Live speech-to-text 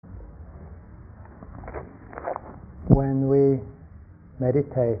When we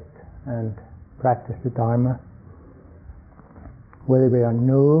meditate and practice the Dharma, whether we are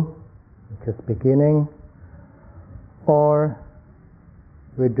new, just beginning, or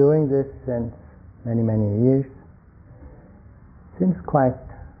we're doing this since many, many years, seems quite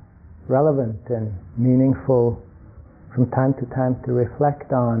relevant and meaningful from time to time to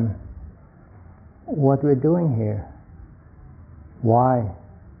reflect on what we're doing here, why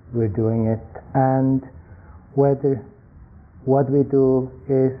we're doing it, and whether what we do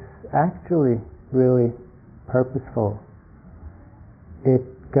is actually really purposeful. It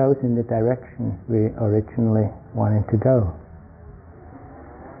goes in the direction we originally wanted to go.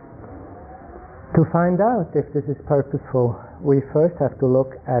 To find out if this is purposeful, we first have to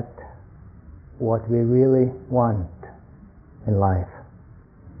look at what we really want in life.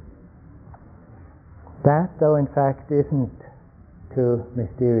 That, though, in fact, isn't too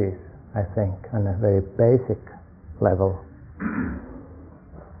mysterious, I think, on a very basic level.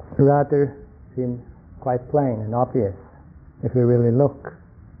 Rather, seems quite plain and obvious if we really look.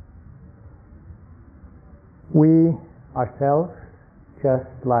 We ourselves, just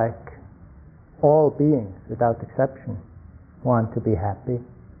like all beings without exception, want to be happy,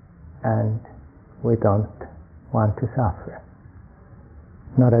 and we don't want to suffer.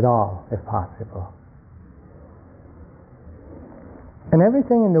 Not at all, if possible. And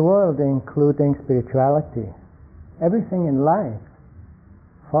everything in the world, including spirituality, everything in life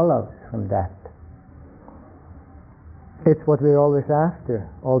follows from that. It's what we're always after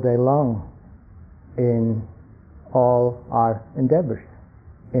all day long in all our endeavors,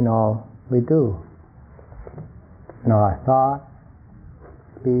 in all we do, in all our thoughts,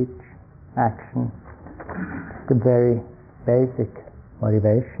 speech, action, the very basic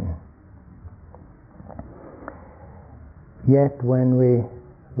motivation. Yet when we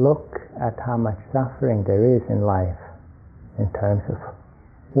look at how much suffering there is in life, in terms of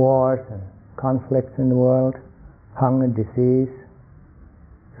wars and conflicts in the world, hunger, disease,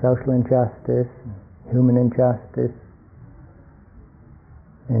 social injustice, human injustice,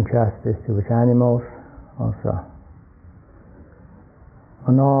 injustice towards animals, also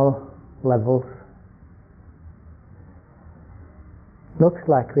on all levels, looks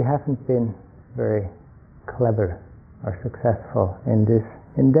like we haven't been very clever or successful in this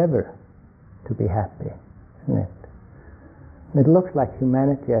endeavor to be happy, isn't it? It looks like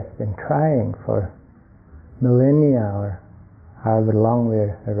humanity has been trying for millennia or however long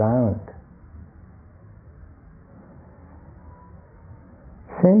we're around.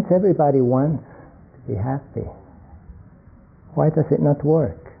 Since everybody wants to be happy, why does it not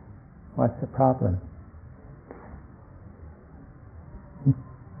work? What's the problem?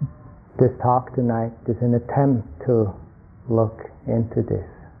 This talk tonight is an attempt to look into this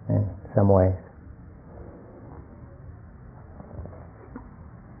in some ways.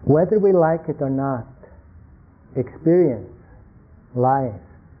 Whether we like it or not, experience, life,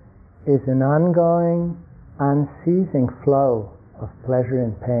 is an ongoing, unceasing flow of pleasure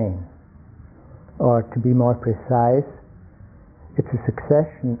and pain. Or to be more precise, it's a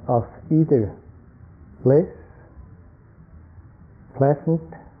succession of either bliss, pleasant,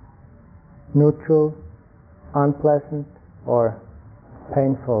 neutral, unpleasant, or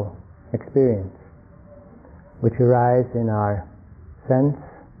painful experience, which arise in our sense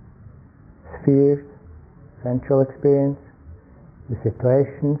spheres, sensual experience, the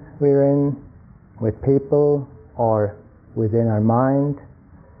situations we're in, with people, or within our mind,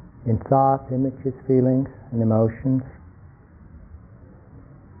 in thoughts, images, feelings, and emotions.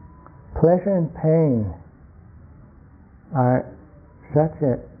 Pleasure and pain are such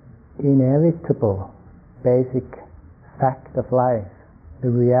an inevitable, basic fact of life, a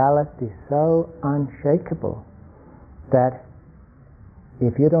reality so unshakable that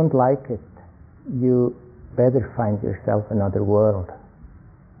if you don't like it, you better find yourself another world.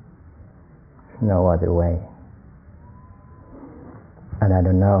 There's no other way. And I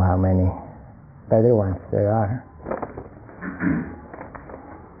don't know how many better ones there are.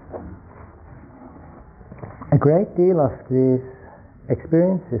 A great deal of these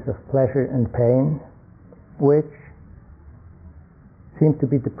experiences of pleasure and pain, which seem to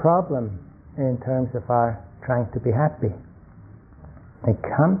be the problem in terms of our trying to be happy, they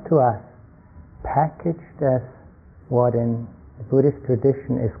come to us packaged as what in the Buddhist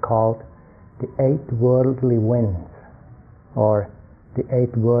tradition is called the 8 worldly winds, or the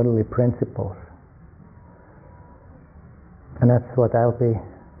 8 worldly principles. And that's what I'll be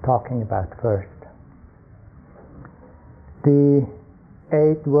talking about first. The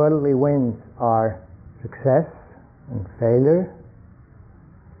 8 worldly winds are success and failure,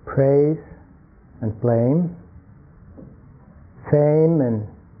 praise and blame, fame and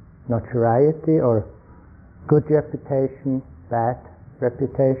notoriety, or good reputation, bad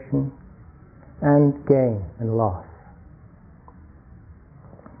reputation, and gain and loss.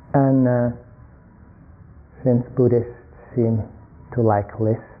 And since Buddhists seem to like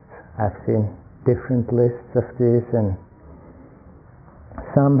lists, I've seen different lists of these, and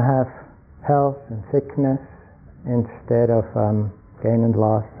some have health and sickness instead of gain and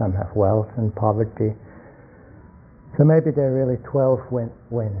loss, some have wealth and poverty. So maybe there are really 12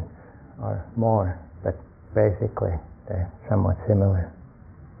 wins or more, but basically they're somewhat similar.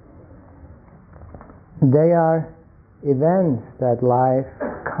 They are events that life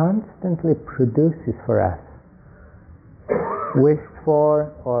constantly produces for us, wished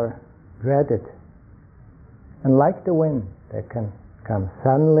for or dreaded. And like the wind, they can come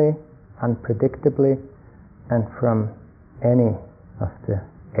suddenly, unpredictably, and from any of the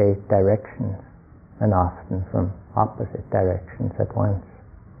 8 directions, and often from opposite directions at once.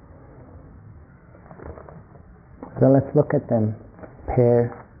 So let's look at them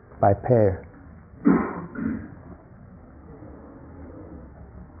pair by pair.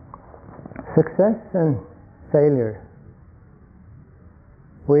 Success and failure.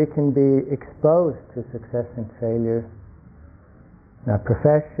 We can be exposed to success and failure in our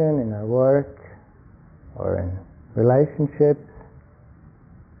profession, in our work, or in relationships,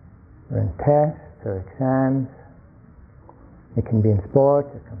 or in tests or exams. It can be in sports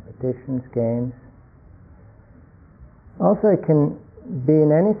or competitions, games. Also, it can be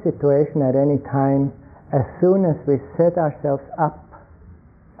in any situation at any time as soon as we set ourselves up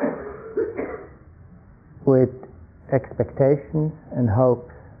with expectations and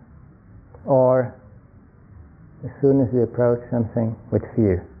hopes, or as soon as we approach something with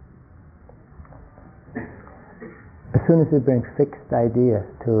fear. As soon as we bring fixed ideas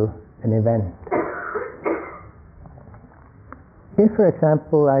to an event. If, for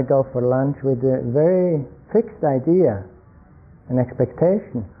example, I go for lunch with a very fixed idea, an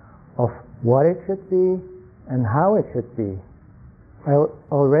expectation of what it should be and how it should be, I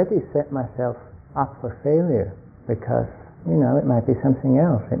already set myself up for failure, because, it might be something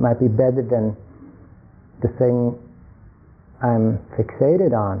else. It might be better than the thing I'm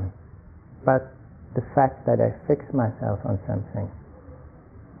fixated on. But the fact that I fix myself on something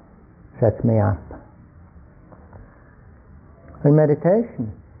sets me up. In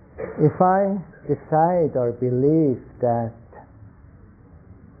meditation, if I decide or believe that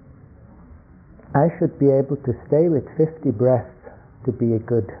I should be able to stay with 50 breaths to be a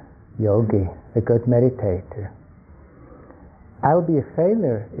good yogi, a good meditator, I'll be a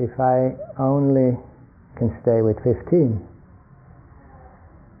failure if I only can stay with 15.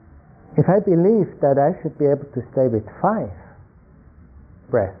 If I believe that I should be able to stay with 5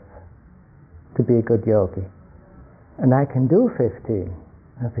 breaths to be a good yogi, and I can do 15,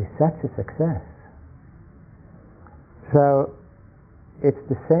 I'll be such a success. So it's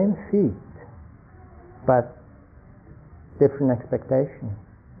the same feat, but different expectation,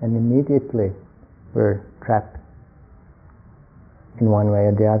 and immediately we're trapped in one way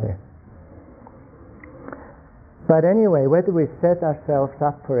or the other. But anyway, whether we set ourselves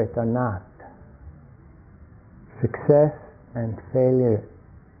up for it or not, success and failure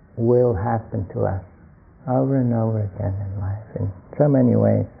will happen to us over and over again in life in so many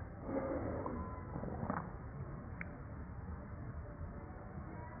ways.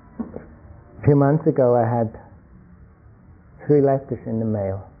 A few months ago I had 3 letters in the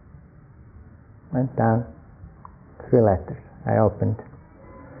mail. Went down, 3 letters. I opened.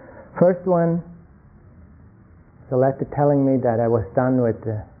 First one, the letter telling me that I was done with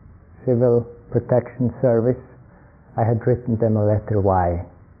the Civil Protection Service. I had written them a letter why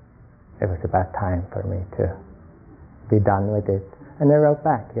it was about time for me to be done with it. And they wrote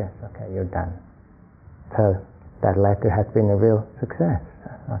back, yes, okay, you're done. So that letter had been a real success.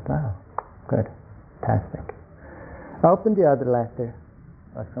 I thought, wow, good, fantastic. I opened the other letter.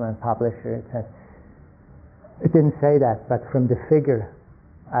 It was from a publisher. It didn't say that, but from the figure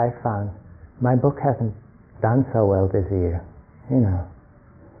I found, my book hasn't done so well this year.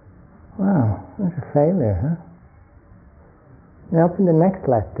 Wow, that's a failure, huh? I opened the next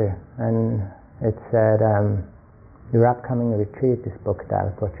letter, and it said, your upcoming retreat is booked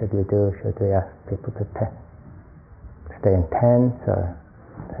out. What should we do? Should we ask people to stay in tents? Or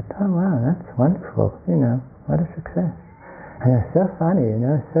I thought, oh wow, that's wonderful. What a success. And it's so funny,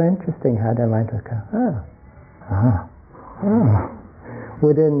 it's so interesting how their mind would go,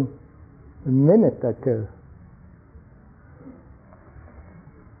 within a minute or two.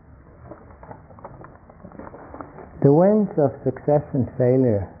 The winds of success and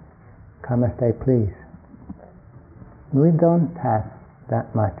failure come as they please. We don't have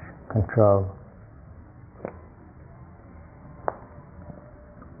that much control.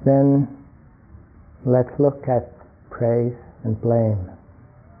 Then let's look at praise and blame.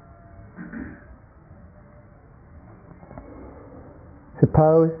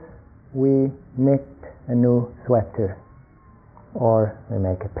 Suppose we knit a new sweater, or we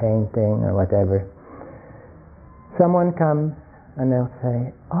make a painting or whatever. Someone comes and they'll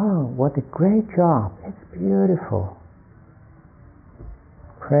say, "Oh, what a great job, it's beautiful."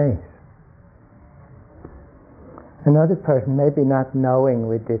 Praise. Another person, maybe not knowing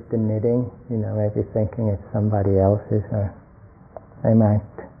we did the knitting, maybe thinking it's somebody else's, or they might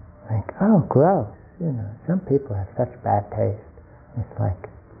think, "Oh, gross, some people have such bad taste." It's like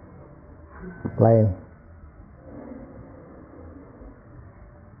blame.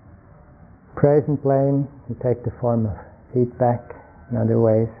 Praise and blame can take the form of feedback in other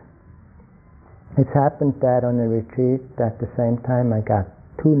ways. It's happened that on a retreat at the same time I got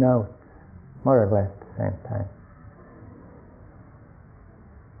 2 notes, more or less at the same time.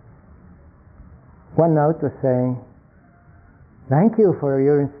 One note was saying, "Thank you for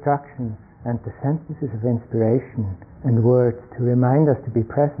your instructions and the sentences of inspiration and words to remind us to be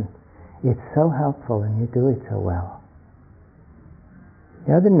present. It's so helpful and you do it so well."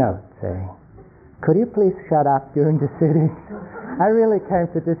 The other note saying, "Could you please shut up during the sitting? I really came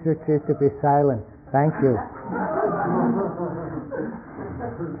to this retreat to be silent. Thank you."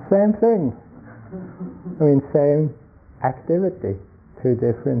 Same thing. Same activity, 2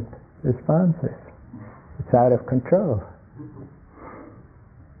 different responses. It's out of control.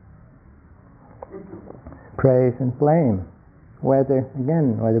 Praise and blame. Whether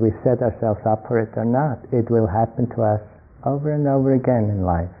we set ourselves up for it or not, it will happen to us over and over again in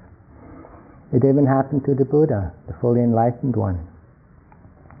life. It even happened to the Buddha, the fully enlightened one,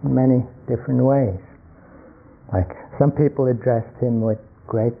 in many different ways. Like, some people addressed him with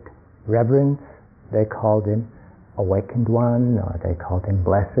great reverence. They called him awakened one, or they called him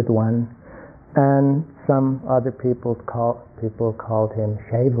blessed one. And some other people called him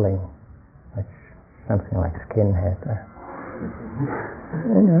shaveling, which is something like skinhead.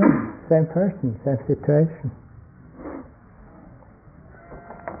 Same person, same situation.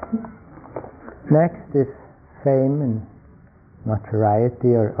 Next is fame and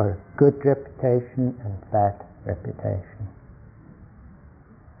notoriety, or good reputation and bad reputation.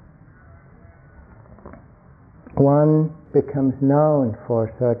 One becomes known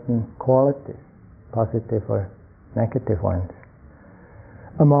for certain qualities, positive or negative ones.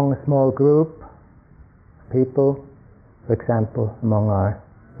 Among a small group of people, for example, among our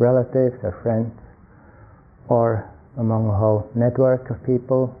relatives or friends, or among a whole network of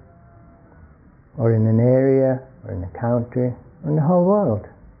people, or in an area, or in a country, or in the whole world.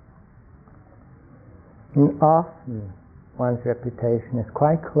 And often one's reputation is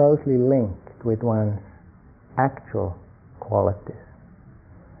quite closely linked with one's actual qualities.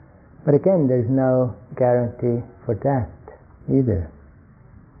 But again, there's no guarantee for that either.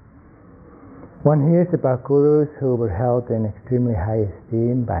 One hears about gurus who were held in extremely high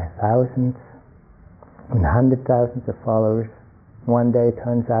esteem by thousands and 100,000s of followers. One day it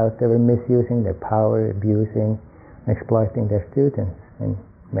turns out they were misusing their power, abusing, exploiting their students in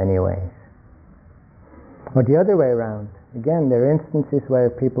many ways. Or the other way around. Again, there are instances where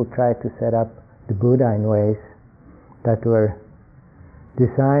people try to set up the Buddha in ways that were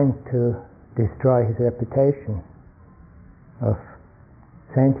designed to destroy his reputation of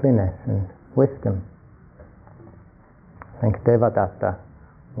saintliness and wisdom. I think Devadatta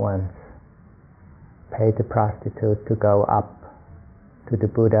once paid a prostitute to go up to the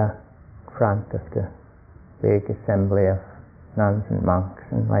Buddha in front of the big assembly of nuns and monks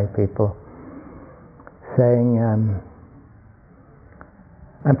and lay people, saying,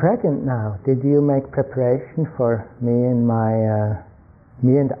 "I'm pregnant now. Did you make preparation for me and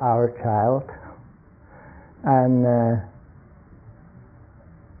our child?" And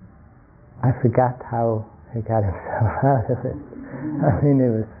I forgot how he got himself out of it.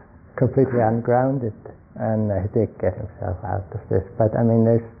 It was completely ungrounded, and he did get himself out of this. But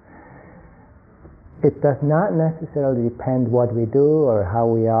it does not necessarily depend what we do or how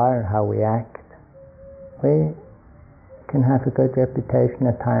we are or how we act. We can have a good reputation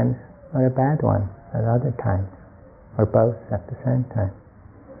at times, or a bad one at other times, or both at the same time.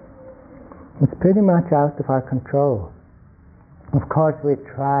 It's pretty much out of our control. Of course, we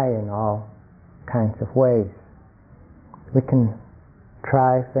try in all kinds of ways. We can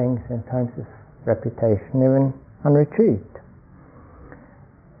try things in terms of reputation, even on retreat.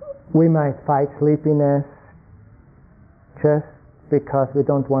 We might fight sleepiness just because we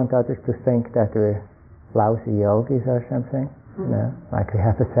don't want others to think that we're lousy yogis or something. You know, like we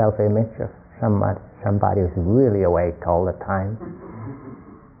have a self-image of somebody who's really awake all the time.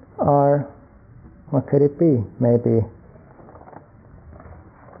 Or what could it be? Maybe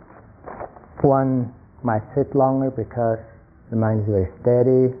one might sit longer because the mind is very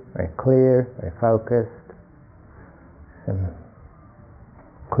steady, very clear, very focused, some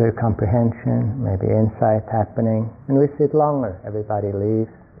clear comprehension, maybe insight happening, and we sit longer. Everybody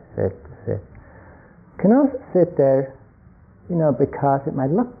leaves, sit. Can also sit there, you know, because it might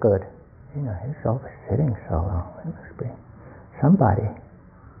look good. You know, he's always sitting so long. It must be somebody.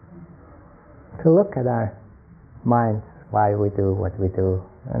 To look at our minds, why we do what we do,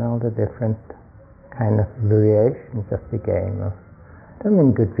 and all the different kind of variations of the game of, I don't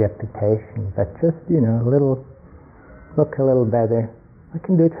mean good reputation, but just, you know, look a little better. We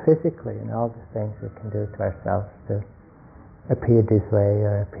can do it physically, and all the things we can do to ourselves to appear this way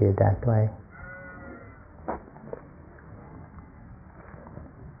or appear that way.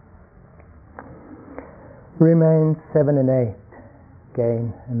 Remains 7 and 8,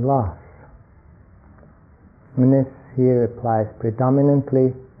 gain and loss. And this here applies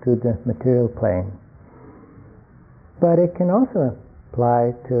predominantly to the material plane. But it can also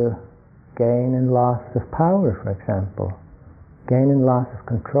apply to gain and loss of power, for example. Gain and loss of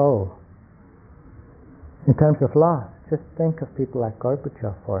control. In terms of loss, just think of people like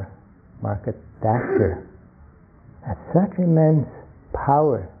Gorbachev or Margaret Thatcher. Had such immense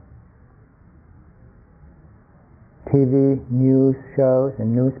power. TV, news shows,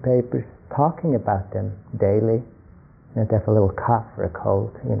 and newspapers talking about them daily. And if they have a little cough or a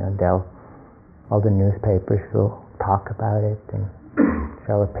cold, you know, all the newspapers will talk about it and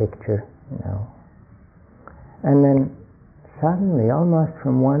show a picture, you know. And then suddenly, almost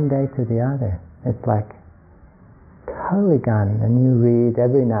from one day to the other, it's like totally gone. And you read,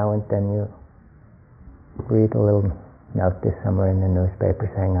 every now and then you read a little notice somewhere in the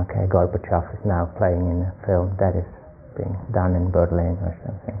newspaper saying, okay, Gorbachev is now playing in a film that is being done in Berlin or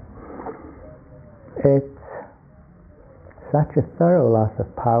something. It's such a thorough loss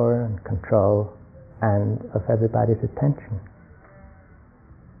of power and control and of everybody's attention.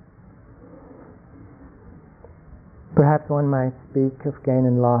 Perhaps one might speak of gain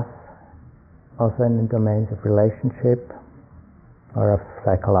and loss also in the domains of relationship or of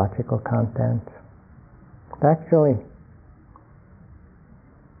psychological content. It actually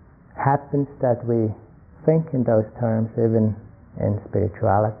happens that we think in those terms even in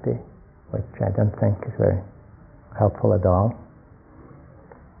spirituality, which I don't think is very helpful at all.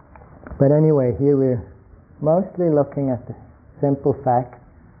 But anyway, here we're mostly looking at the simple fact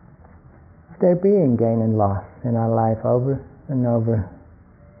of there being gain and loss in our life over and over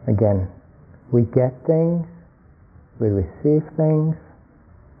again. We get things, we receive things,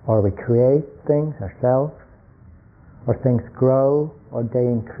 or we create things ourselves, or things grow, or they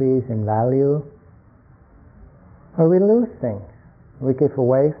increase in value, or we lose things. We give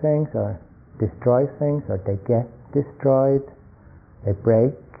away things, or destroy things, or they get destroyed, they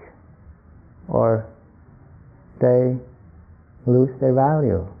break, or they lose their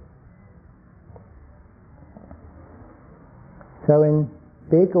value. So in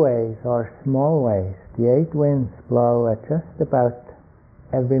big ways or small ways, the 8 winds blow at just about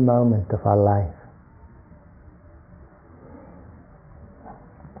every moment of our life.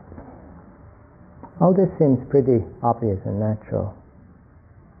 All this seems pretty obvious and natural.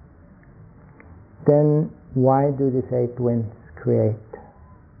 Then why do these 8 winds create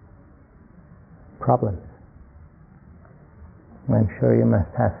problems? I'm sure you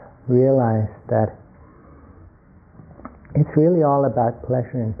must have realized that it's really all about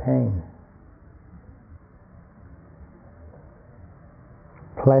pleasure and pain.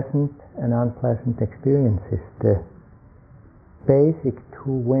 Pleasant and unpleasant experiences, the basic 2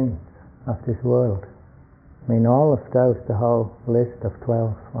 winds of this world. I mean, all of those, the whole list of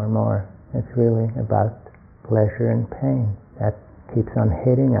 12 or more, it's really about pleasure and pain that keeps on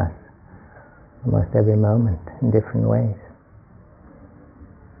hitting us almost every moment in different ways.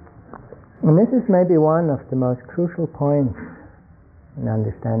 And this is maybe one of the most crucial points in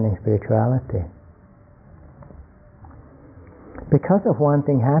understanding spirituality. Because of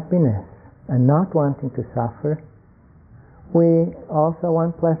wanting happiness and not wanting to suffer, we also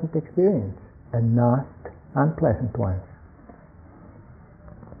want pleasant experience and not unpleasant ones.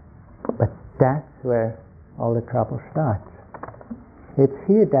 But that's where all the trouble starts. It's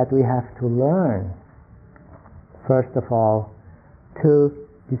here that we have to learn, first of all, to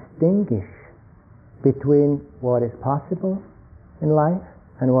distinguish between what is possible in life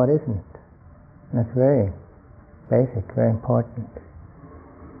and what isn't. That's very basic, very important.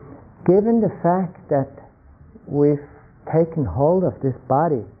 given the fact that we've taken hold of this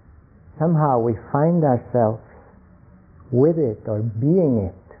body, somehow we find ourselves with it or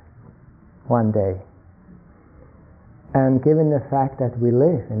being it one day. And given the fact that we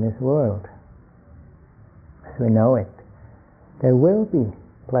live in this world as we know it, there will be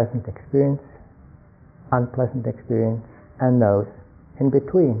pleasant experience, unpleasant experience, and those in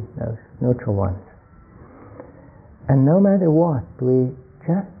between, those neutral ones. And no matter what, we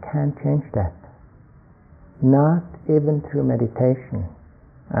just can't change that. Not even through meditation.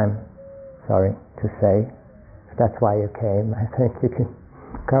 I'm sorry to say, if that's why you came, I think you can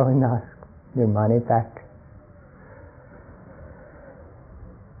go and ask your money back.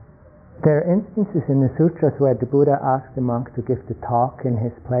 There are instances in the sutras where the Buddha asked the monk to give the talk in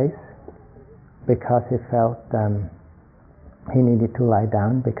his place because he felt he needed to lie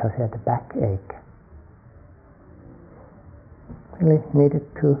down because he had a backache. He needed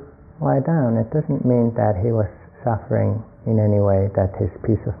to lie down. It doesn't mean that he was suffering in any way, that his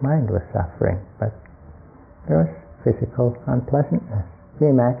peace of mind was suffering, but there was physical unpleasantness. Can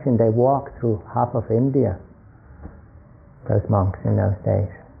you imagine they walked through half of India, those monks in those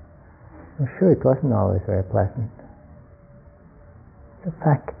days? I'm sure it wasn't always very pleasant. It's a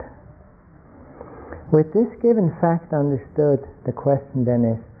fact. With this given fact understood, the question then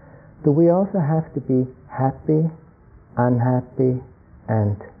is, do we also have to be happy, unhappy,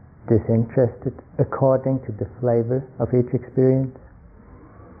 and disinterested according to the flavor of each experience?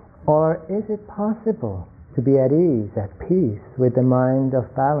 Or is it possible to be at ease, at peace, with the mind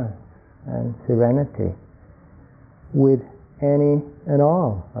of balance and serenity, with any and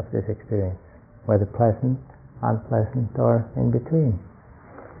all of this experience, whether pleasant, unpleasant, or in between?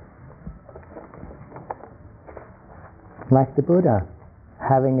 Like the Buddha,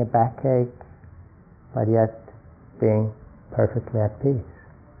 having a backache, but yet being perfectly at peace.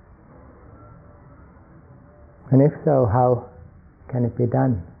 And if so, how can it be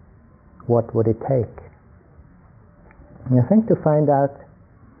done? What would it take? And I think to find out,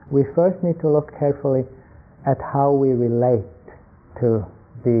 we first need to look carefully at how we relate to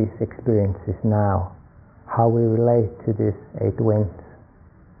these experiences now, how we relate to these 8 winds,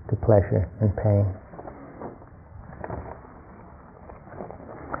 to pleasure and pain.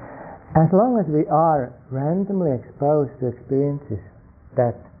 As long as we are randomly exposed to experiences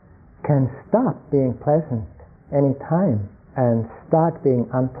that can stop being pleasant any time and start being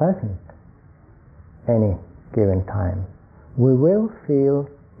unpleasant any given time, we will feel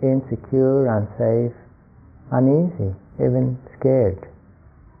insecure, unsafe, uneasy, even scared.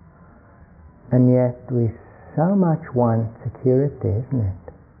 And yet we so much want security, isn't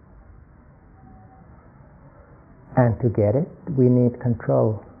it? And to get it, we need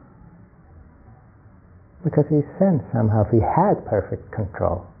control. Because we sense somehow if we had perfect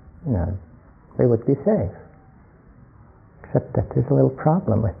control, we would be safe. Except that there's a little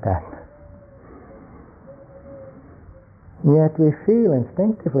problem with that. And yet we feel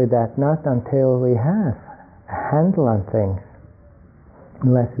instinctively that not until we have a handle on things,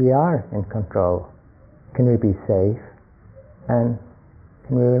 unless we are in control, can we be safe and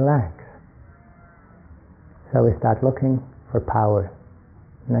can we relax. So we start looking for power.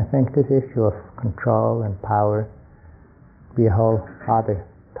 And I think this issue of control and power would be a whole other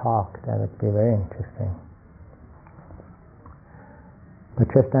talk that would be very interesting. But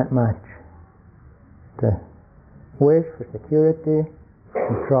just that much. The wish for security,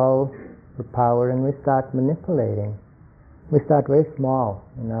 control, for power, and we start manipulating. We start very small,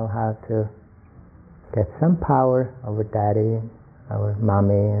 how to get some power over daddy, over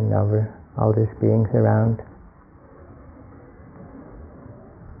mommy, and over all these beings around.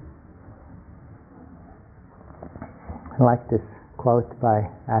 I like this quote by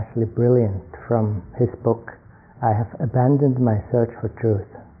Ashley Brilliant from his book, I Have Abandoned My Search for Truth.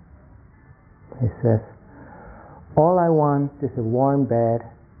 He says, "All I want is a warm bed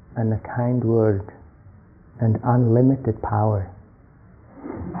and a kind word and unlimited power."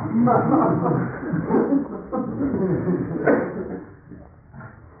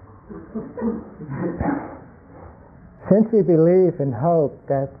 Since we believe and hope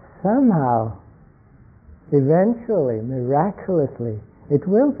that somehow, eventually, miraculously, it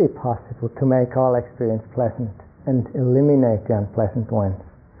will be possible to make all experience pleasant and eliminate the unpleasant ones,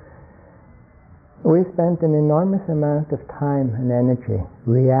 we spend an enormous amount of time and energy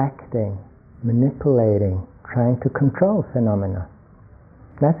reacting, manipulating, trying to control phenomena.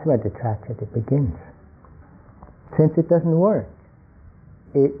 That's where the tragedy begins. Since it doesn't work,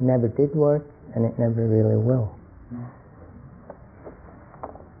 it never did work and it never really will.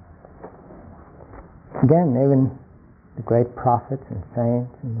 Again, even the great prophets and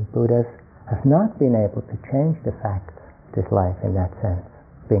saints and the Buddhas have not been able to change the fact of this life in that sense,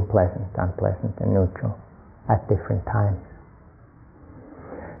 being pleasant, unpleasant, and neutral at different times.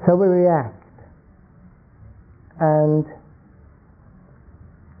 So we react, and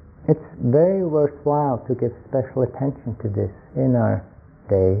it's very worthwhile to give special attention to this in our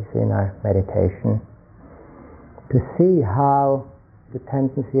days, in our meditation, to see how the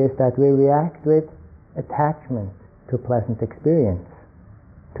tendency is that we react with attachment to pleasant experience,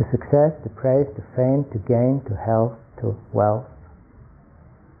 to success, to praise, to fame, to gain, to health, to wealth.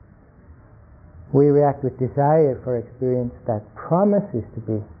 We react with desire for experience that promises to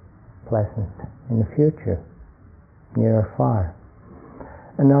be pleasant in the future, near or far.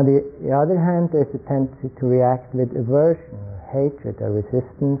 And on the other hand, there's a tendency to react with aversion, or hatred, or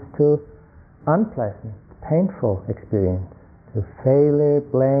resistance to unpleasant, painful experience, to failure,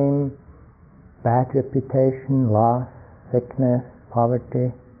 blame, bad reputation, loss, sickness,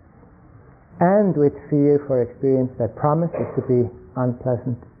 poverty, and with fear for experience that promises to be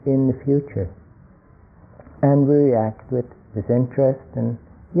unpleasant in the future. And we react with disinterest and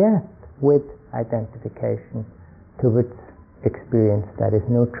yet with identification towards experience that is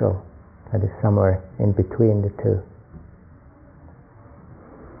neutral, that is somewhere in between the two.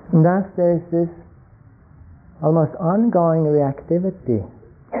 And thus there is this almost ongoing reactivity,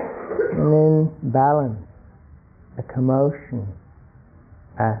 an imbalance, a commotion,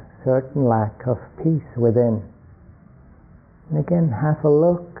 a certain lack of peace within. And again, have a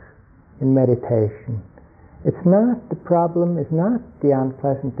look in meditation. It's not, the problem is not the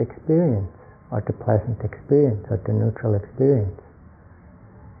unpleasant experience, or the pleasant experience, or the neutral experience.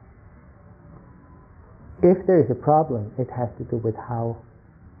 If there is a problem, it has to do with how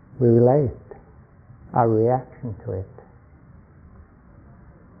we relate, our reaction to it.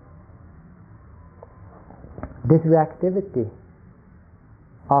 This reactivity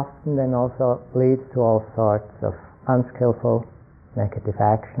often then also leads to all sorts of unskillful negative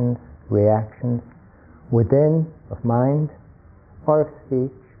actions, reactions, within, of mind, or of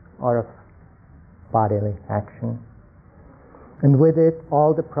speech, or of bodily action. And with it,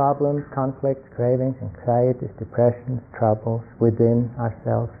 all the problems, conflicts, cravings, anxieties, depressions, troubles within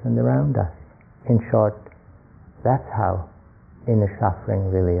ourselves and around us. In short, that's how inner suffering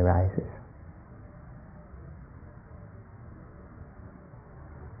really arises.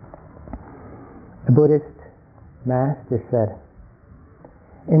 A Buddhist master said,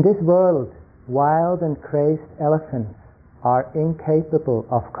 "In this world, wild and crazed elephants are incapable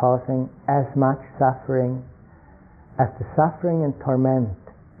of causing as much suffering as the suffering and torment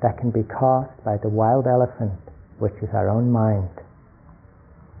that can be caused by the wild elephant, which is our own mind."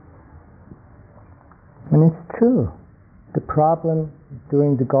 And it's true. The problem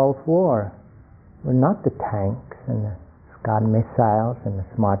during the Gulf War were not the tanks and the Scud missiles and the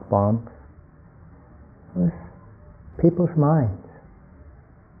smart bombs. It was people's minds.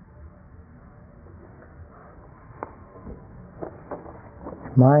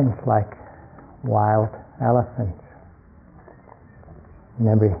 Minds like wild elephants in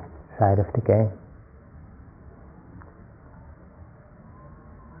every side of the game.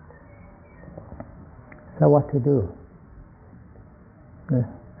 So what to do? The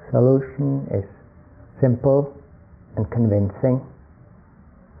solution is simple and convincing,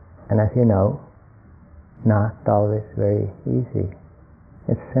 and as you know, not always very easy.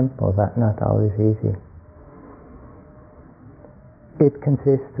 It's simple, but not always easy. It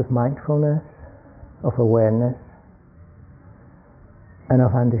consists of mindfulness, of awareness, and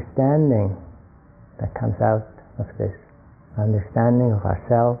of understanding that comes out of this. Understanding of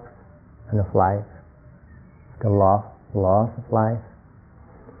ourselves and of life, the laws of life,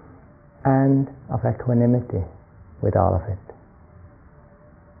 and of equanimity with all of it.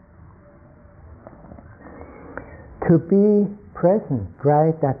 To be present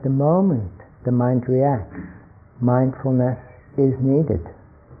right at the moment the mind reacts, mindfulness is needed.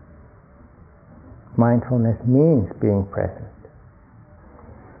 Mindfulness means being present.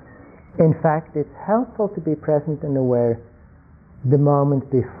 In fact, it's helpful to be present and aware the moment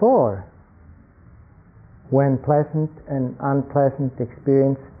before, when pleasant and unpleasant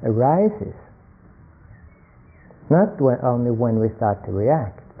experience arises. Not only when we start to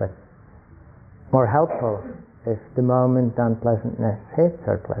react, but more helpful if the moment unpleasantness hits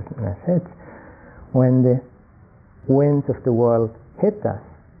or pleasantness hits, when the winds of the world hit us,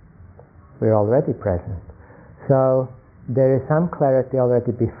 we're already present. So there is some clarity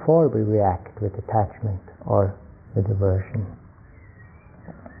already before we react with attachment or with aversion.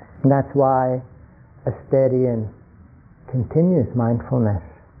 And that's why a steady and continuous mindfulness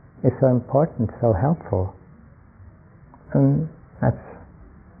is so important, so helpful. And that's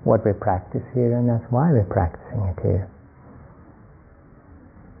what we practice here, and that's why we're practicing it here.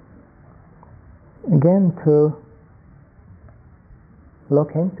 Again, to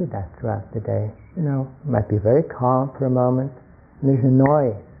look into that throughout the day. You know, it might be very calm for a moment, and there's a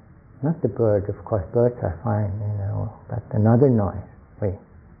noise. Not the bird, of course, birds are fine, you know, but another noise we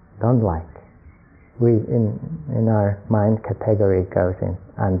don't like. We, in our mind category, goes in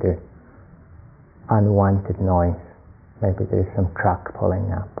under unwanted noise. Maybe there's some truck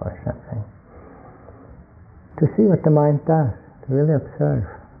pulling up or something. To see what the mind does, to really observe.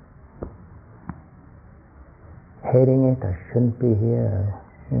 Hating it, I shouldn't be here,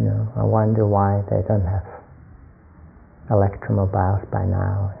 you know, I wonder why they don't have electromobiles by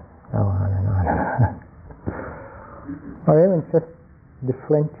now, and so on and on. Or even just the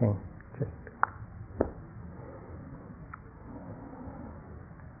flinching, just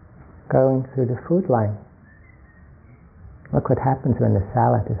going through the food line. Look what happens when the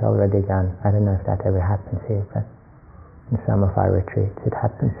salad is already done. I don't know if that ever happens here, but in some of our retreats it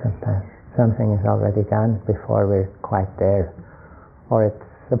happens sometimes. Something is already done before we're quite there. Or it's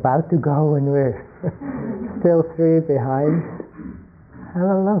about to go and we're still 3 behind. Have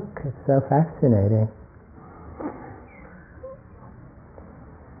a look, it's so fascinating.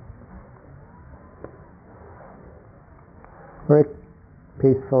 We're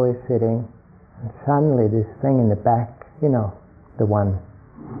peacefully sitting, and suddenly this thing in the back, you know, the one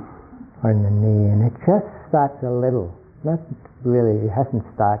on the knee, and it just starts a little, not really, it hasn't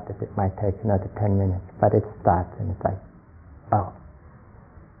started, it might take another 10 minutes, but it starts and it's like, oh,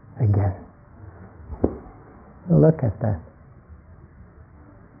 again. Look at that.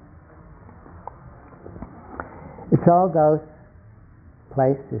 It's all those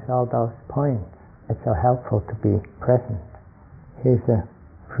places, all those points. It's so helpful to be present. Here's a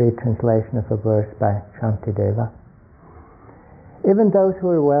free translation of a verse by Shantideva. Even those who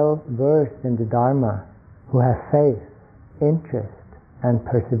are well versed in the Dharma, who have faith, interest, and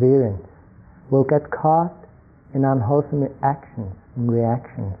perseverance, will get caught in unwholesome actions and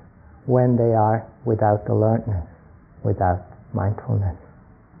reactions when they are without alertness, without mindfulness.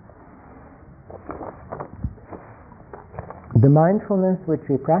 The mindfulness which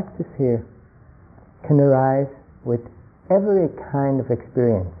we practice here can arise with every kind of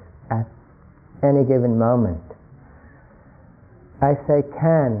experience at any given moment. I say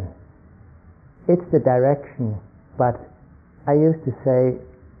can, it's the direction, but I used to say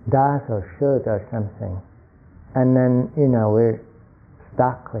does or should or something, and then, you know, we're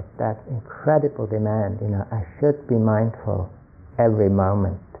stuck with that incredible demand, you know, I should be mindful every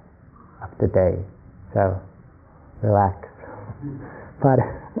moment of the day, so relax. But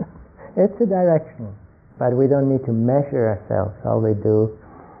it's a direction, but we don't need to measure ourselves. All we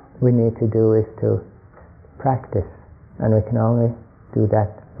need to do is to practice, and we can only do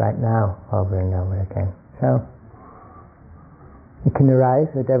that right now over and over again. So it can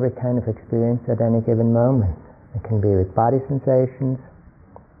arise with every kind of experience at any given moment. It can be with body sensations,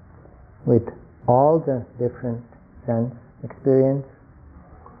 with all the different sense experience,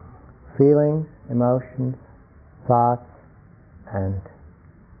 feelings, emotions, thoughts, and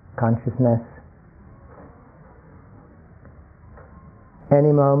consciousness.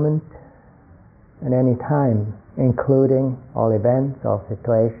 Any moment and any time, including all events, all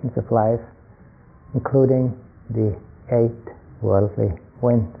situations of life, including the 8 worldly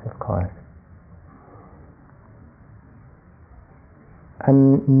winds, of course.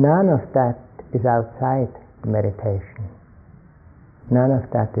 And none of that is outside the meditation. None of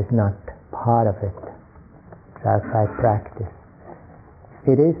that is not part of it. It's outside practice.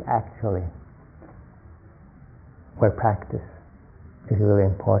 It is actually where practice is really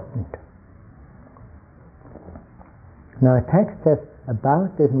important. Now, a text says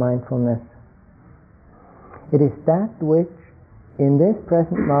about this mindfulness, it is that which in this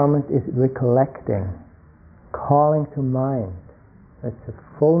present moment is recollecting, calling to mind. It's a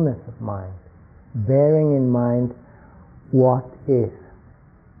fullness of mind, bearing in mind what is,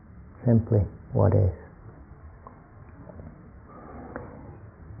 simply what is.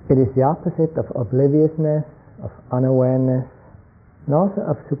 It is the opposite of obliviousness, of unawareness, and also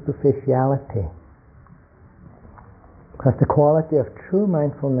of superficiality. Because the quality of true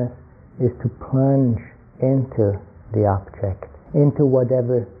mindfulness is to plunge into the object, into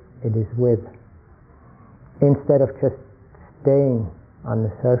whatever it is with, instead of just staying on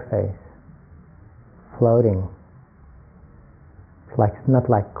the surface, floating. It's not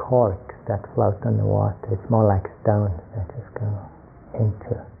like corks that float on the water, it's more like stones that just go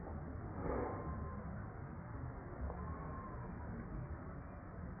into.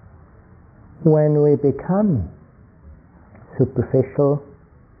 When we become superficial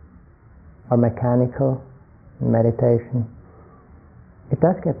or mechanical in meditation, it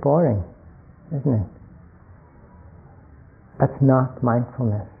does get boring, isn't it? That's not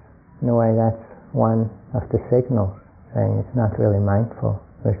mindfulness. In a way, that's one of the signals saying it's not really mindful.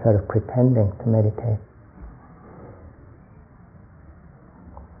 We're sort of pretending to meditate.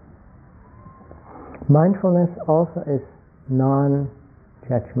 Mindfulness also is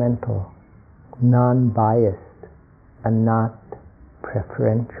non-judgmental, non-biased, and not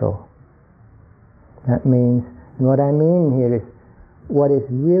preferential. That means, and what I mean here is what is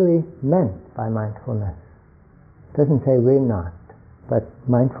really meant by mindfulness. It doesn't say we're not, but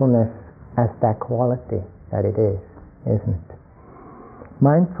mindfulness as that quality that it is, isn't it?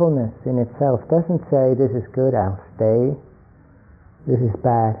 Mindfulness in itself doesn't say this is good, I'll stay, this is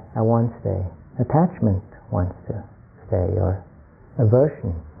bad, I won't stay. Attachment wants to stay, or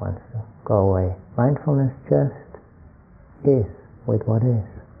aversion wants to go away. Mindfulness just is with what is.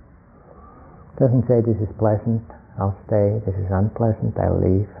 Doesn't say this is pleasant, I'll stay, this is unpleasant, I'll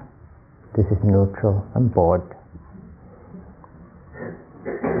leave, this is neutral, I'm bored.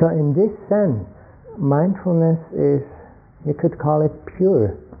 So in this sense, mindfulness is, you could call it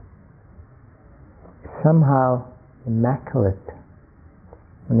pure, somehow immaculate.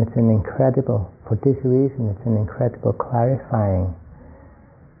 And it's an incredible, for this reason, it's an incredible clarifying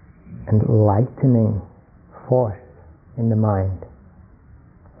and lightening force in the mind.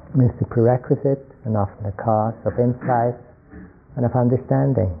 It's the prerequisite and often the cause of insight and of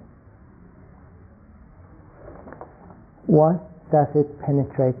understanding. What does it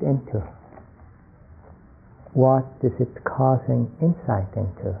penetrate into? What is it causing insight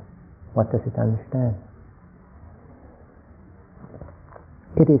into? What does it understand?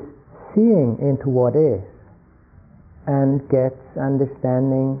 It is seeing into what is and gets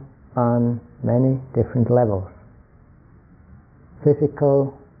understanding on many different levels.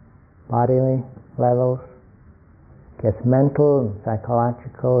 Physical, bodily levels, gets mental,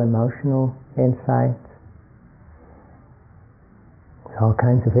 psychological, emotional insights. All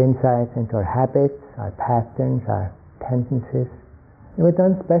kinds of insights into our habits, our patterns, our tendencies. And we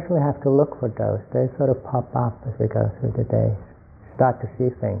don't especially have to look for those. They sort of pop up as we go through the days. Start to see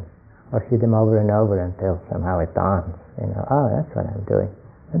things, or see them over and over until somehow it dawns. Oh, that's what I'm doing.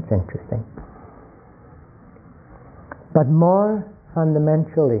 That's interesting. But more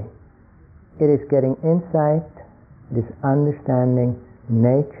fundamentally, it is getting insight, it is understanding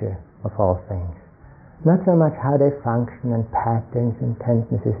nature of all things. Not so much how they function and patterns and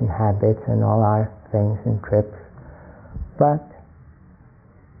tendencies and habits and all our things and trips, but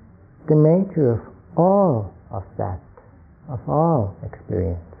the nature of all of that, of all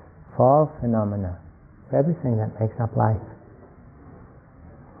experience, of all phenomena, of everything that makes up life.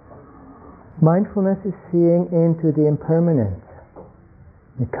 Mindfulness is seeing into the impermanence,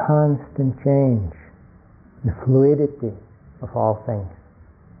 the constant change, the fluidity of all things.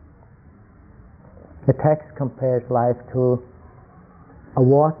 The text compares life to a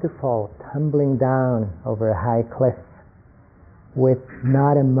waterfall tumbling down over a high cliff with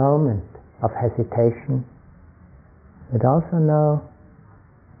not a moment of hesitation, but also no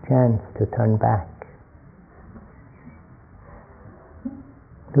chance to turn back.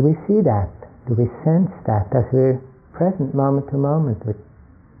 Do we see that? Do we sense that as we're present moment to moment with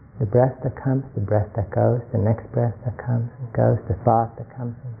the breath that comes, the breath that goes, the next breath that comes and goes, the thought that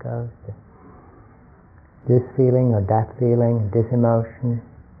comes and goes, this feeling or that feeling, this emotion,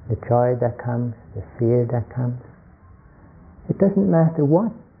 the joy that comes, the fear that comes. It doesn't matter what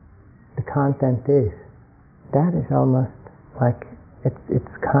the content is. That is almost like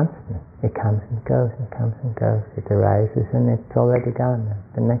it's constant. It comes and goes and comes and goes. It arises and it's already gone.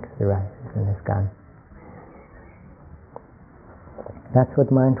 The next arises and it's gone. That's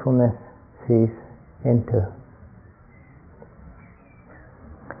what mindfulness sees into.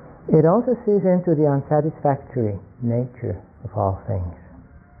 It also sees into the unsatisfactory nature of all things.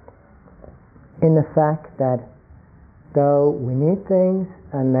 In the fact that though we need things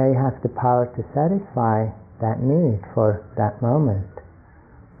and they have the power to satisfy that need for that moment,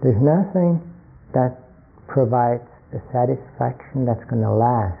 there's nothing that provides a satisfaction that's going to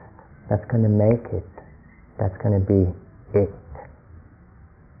last, that's going to make it, that's going to be it.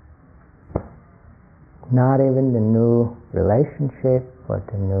 Not even the new relationship, or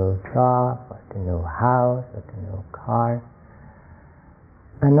the new job, or the new house, or the new car,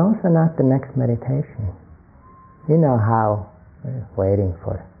 and also not the next meditation. You know how we're waiting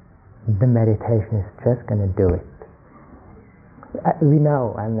for the meditation is just going to do it. We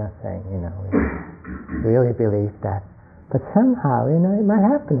know, I'm not saying, we really believe that, but somehow, it might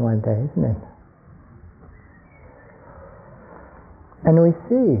happen one day, isn't it? And we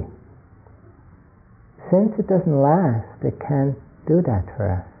see, since it doesn't last, it can't do that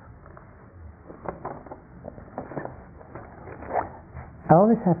for us. I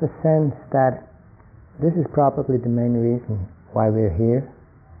always have a sense that this is probably the main reason why we're here,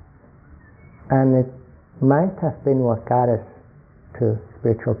 and it might have been what got us to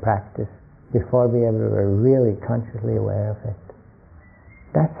spiritual practice before we ever were really consciously aware of it.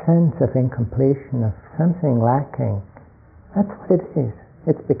 That sense of incompletion, of something lacking, that's what it is.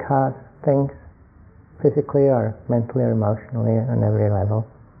 It's because things physically or mentally or emotionally on every level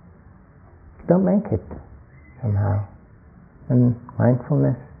don't make it somehow. And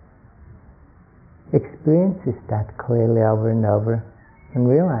mindfulness experiences that clearly over and over and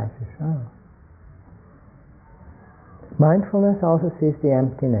realizes, oh. Mindfulness also sees the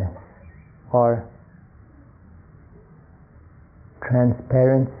emptiness or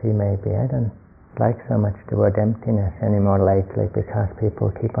transparency, maybe. I don't like so much the word emptiness anymore lately because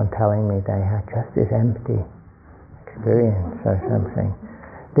people keep on telling me they had just this empty experience or something.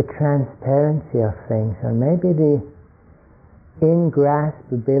 The transparency of things, or maybe the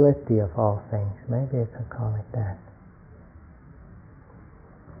ingraspability of all things. Maybe I could call it that.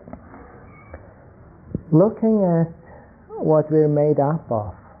 Looking at what we're made up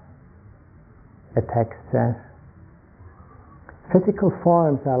of, the text says, physical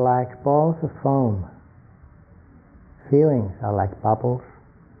forms are like balls of foam. Feelings are like bubbles.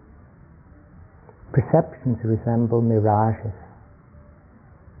 Perceptions resemble mirages.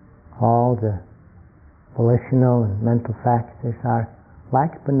 All the volitional and mental factors are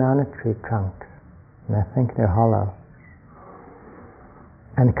like banana tree trunks, and I think they're hollow.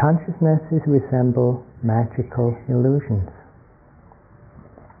 And consciousnesses resemble magical illusions.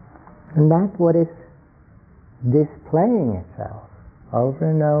 And that's what is displaying itself over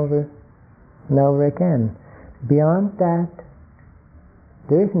and over and over again. Beyond that,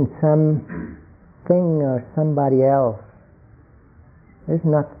 there isn't some thing or somebody else. There's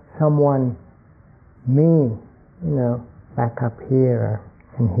not someone, me, back up here or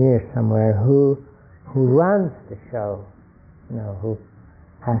in here somewhere, who runs the show, who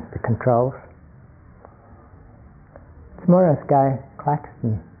has the controls. It's more as Guy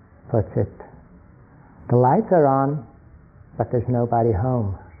Claxton puts it. The lights are on, but there's nobody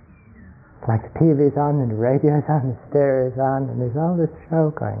home. It's like the TV's on and the radio's on, the stereo's on, and there's all this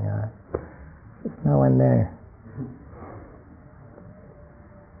show going on. There's no one there.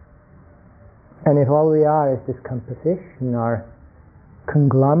 And if all we are is this composition or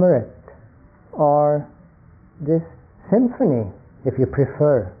conglomerate or this symphony, if you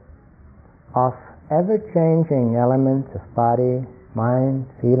prefer, of ever-changing elements of body, mind,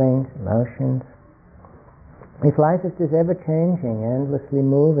 feelings, emotions, if life is this ever-changing, endlessly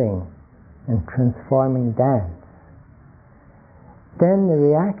moving and transforming dance, then the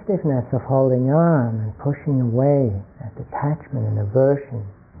reactiveness of holding on and pushing away, that attachment and aversion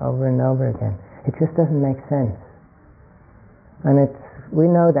over and over again, it just doesn't make sense. And we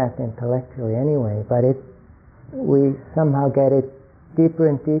know that intellectually anyway, but we somehow get it deeper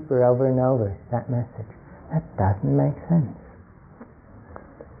and deeper over and over, that message. That doesn't make sense.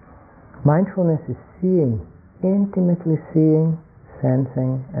 Mindfulness is seeing, intimately seeing,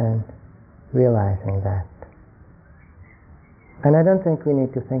 sensing, and realizing that. And I don't think we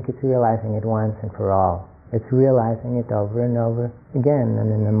need to think it's realizing it once and for all. It's realizing it over and over again,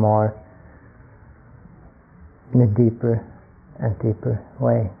 and in a deeper and deeper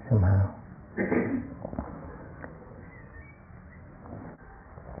way somehow.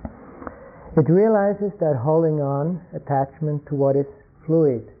 It realizes that holding on, attachment to what is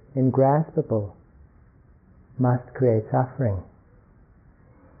fluid, ingraspable, must create suffering.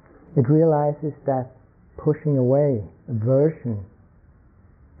 It realizes that pushing away, aversion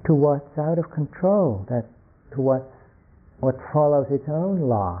to what's out of control, to what follows its own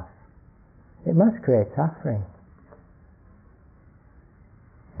laws, it must create suffering.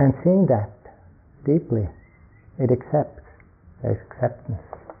 And seeing that deeply, it accepts. There's acceptance.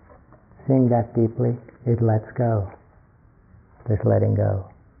 Seeing that deeply, it lets go. There's letting go.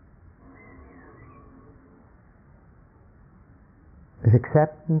 There's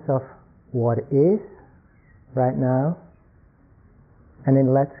acceptance of what is right now, and it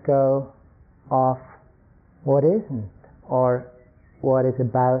lets go of what isn't, or what is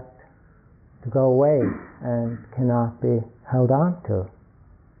about to go away and cannot be held on to.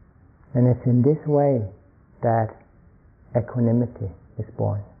 And it's in this way that equanimity is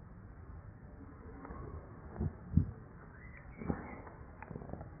born.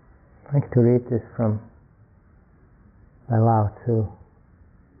 I'd like to read this from Lao Tzu.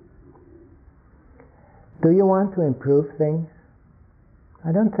 Do you want to improve things?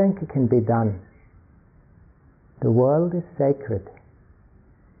 I don't think it can be done. The world is sacred.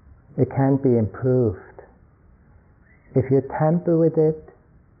 It can't be improved. If you tamper with it,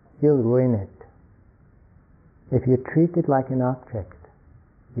 you'll ruin it. If you treat it like an object,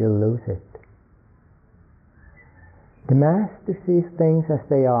 you'll lose it. The Master sees things as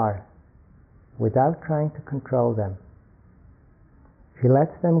they are, without trying to control them. She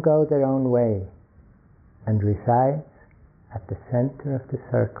lets them go their own way and resides at the center of the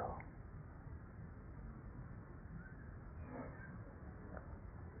circle.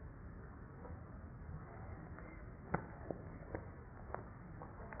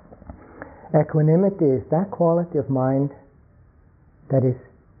 Equanimity is that quality of mind that is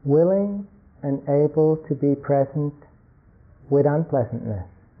willing and able to be present with unpleasantness,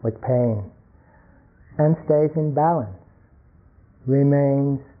 with pain, and stays in balance,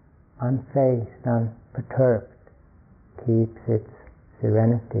 remains unfazed, unperturbed, keeps its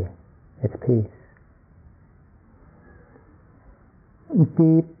serenity, its peace.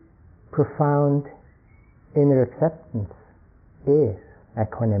 Deep, profound inner acceptance is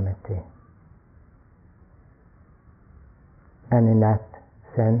equanimity. And in that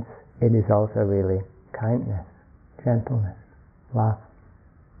sense, it is also really kindness, gentleness, love.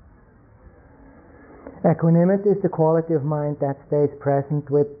 Equanimity is the quality of mind that stays present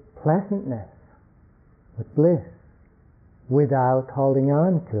with pleasantness, with bliss, without holding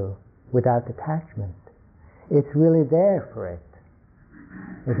on to, without attachment. It's really there for it.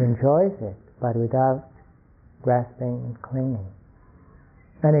 It enjoys it, but without grasping and clinging.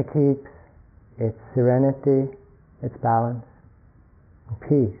 And it keeps its serenity, its balance, and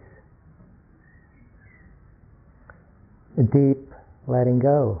peace. A deep letting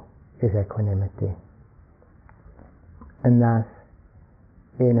go is equanimity. And thus,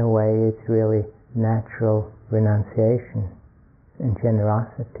 in a way, it's really natural renunciation and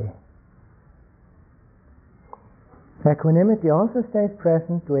generosity. Equanimity also stays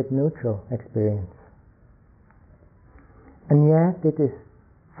present with neutral experience. And yet it is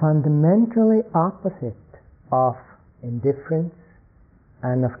fundamentally opposite of indifference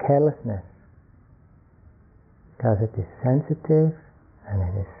and of carelessness, because it is sensitive and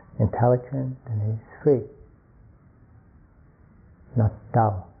it is intelligent and it is free, not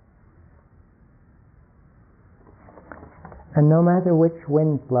dull. And no matter which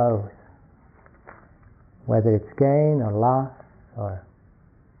wind blows, whether it's gain or loss or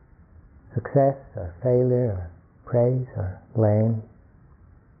success or failure or praise or blame,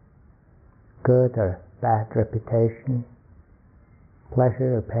 good or bad reputation,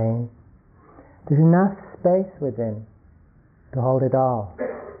 pleasure or pain, there's enough space within to hold it all.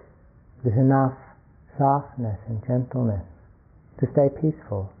 There's enough softness and gentleness to stay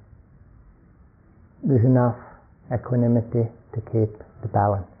peaceful. There's enough equanimity to keep the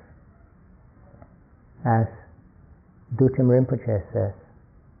balance. As Duchem Rinpoche says,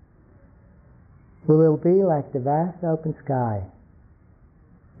 we will be like the vast open sky,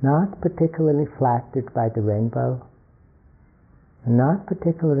 not particularly flattered by the rainbow, and not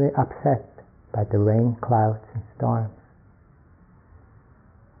particularly upset by the rain clouds and storms.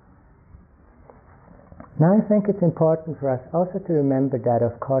 Now I think it's important for us also to remember that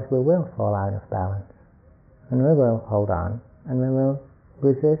of course we will fall out of balance, and we will hold on, and we will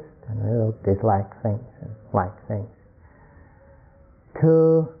resist, and we will dislike things and like things.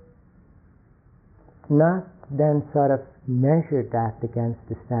 To not then sort of measure that against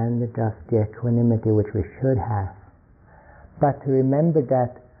the standard of the equanimity which we should have, but to remember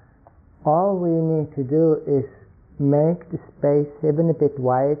that all we need to do is make the space even a bit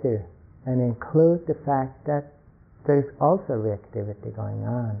wider and include the fact that there's also reactivity going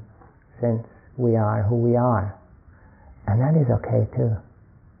on, since we are who we are, and that is okay too.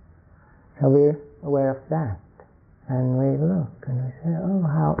 So we're aware of that, and we look and we say, oh,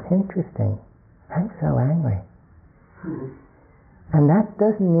 how interesting, I'm so angry. And that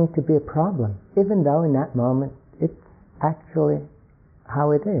doesn't need to be a problem, even though in that moment it's actually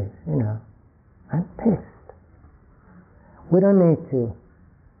how it is, I'm pissed. We don't need to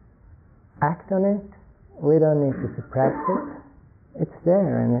act on it, we don't need to suppress it, it's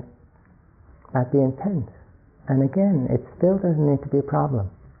there and it might be intense. And again, it still doesn't need to be a problem.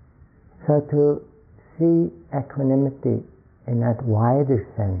 So to see equanimity in that wider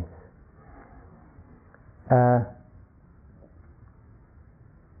sense,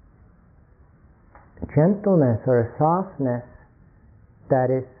 gentleness or a softness that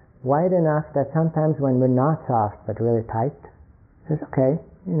is wide enough that sometimes when we're not soft but really tight, says, okay,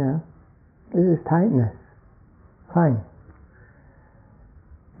 this is tightness, fine.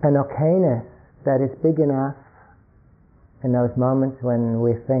 An okayness that is big enough in those moments when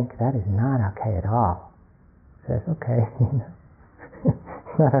we think that is not okay at all, says, okay,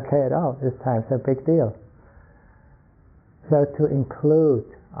 it's not okay at all, this time it's a big deal. So to include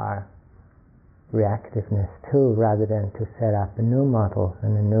our reactiveness too, rather than to set up a new model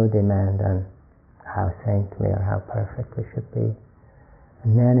and a new demand on how saintly or how perfect we should be.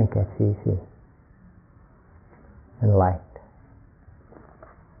 And then it gets easy and light.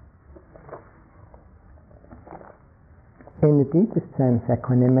 In the deepest sense,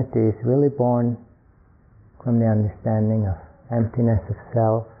 equanimity is really born from the understanding of emptiness of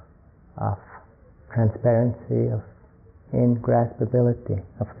self, of transparency, of ingraspability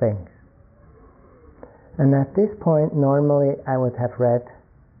of things. And at this point, normally I would have read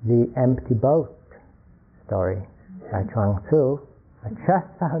the empty boat story by Chuang Tzu. I just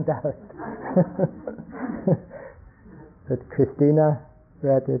found out that Christina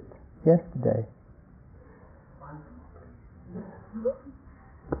read it yesterday.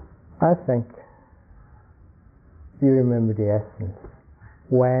 I think you remember the essence.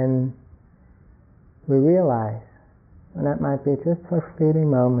 When we realize, and that might be just for fleeting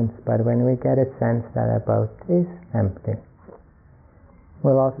moments, but when we get a sense that our boat is empty,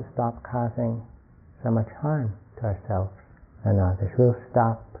 we'll also stop causing so much harm to ourselves and others. We'll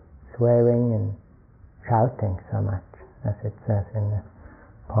stop swearing and shouting so much, as it says in the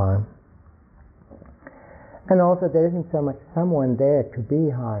poem. And also there isn't so much someone there to be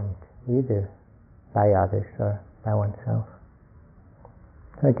harmed either by others or by oneself.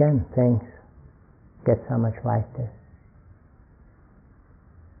 So again, things get so much lighter.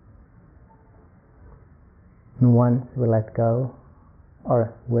 And once we let go,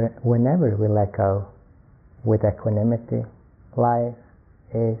 or whenever we let go with equanimity, life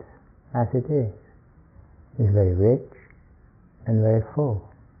is as it is. It's very rich and very full,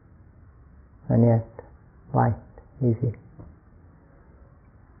 and yet light, easy.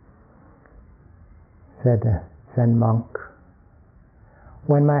 Said a Zen monk,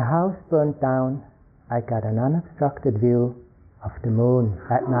 when my house burnt down, I got an unobstructed view of the moon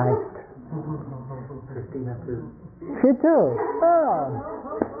at night. Christina too. She too? Oh!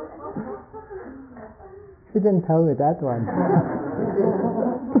 She didn't tell me that one.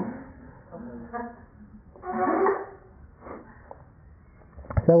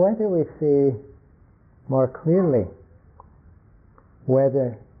 So whether we see more clearly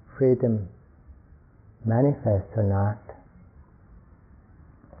whether freedom manifests or not,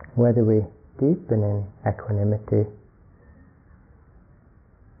 whether we deepen in equanimity,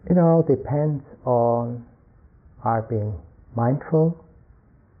 it all depends on our being mindful,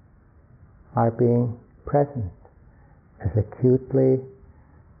 our being present as acutely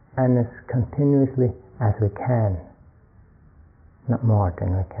and as continuously as we can. Not more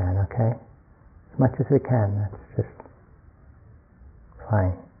than we can, okay? As much as we can, that's just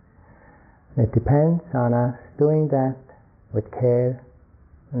fine. It depends on us doing that with care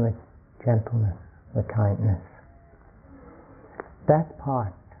and with gentleness, with kindness. That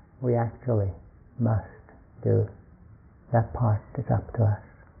part we actually must do. That part is up to us.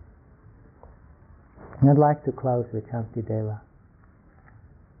 And I'd like to close with Shantideva.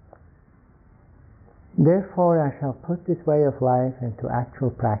 Therefore I shall put this way of life into actual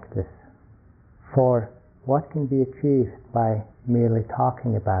practice, for what can be achieved by merely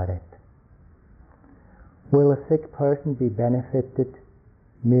talking about it? Will a sick person be benefited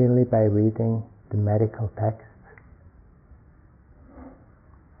merely by reading the medical texts?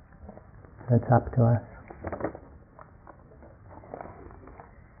 That's up to us.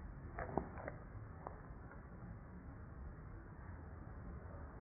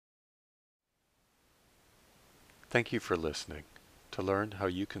 Thank you for listening. To learn how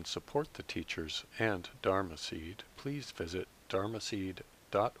you can support the teachers and Dharma Seed, please visit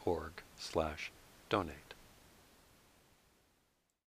dharmaseed.org/donate.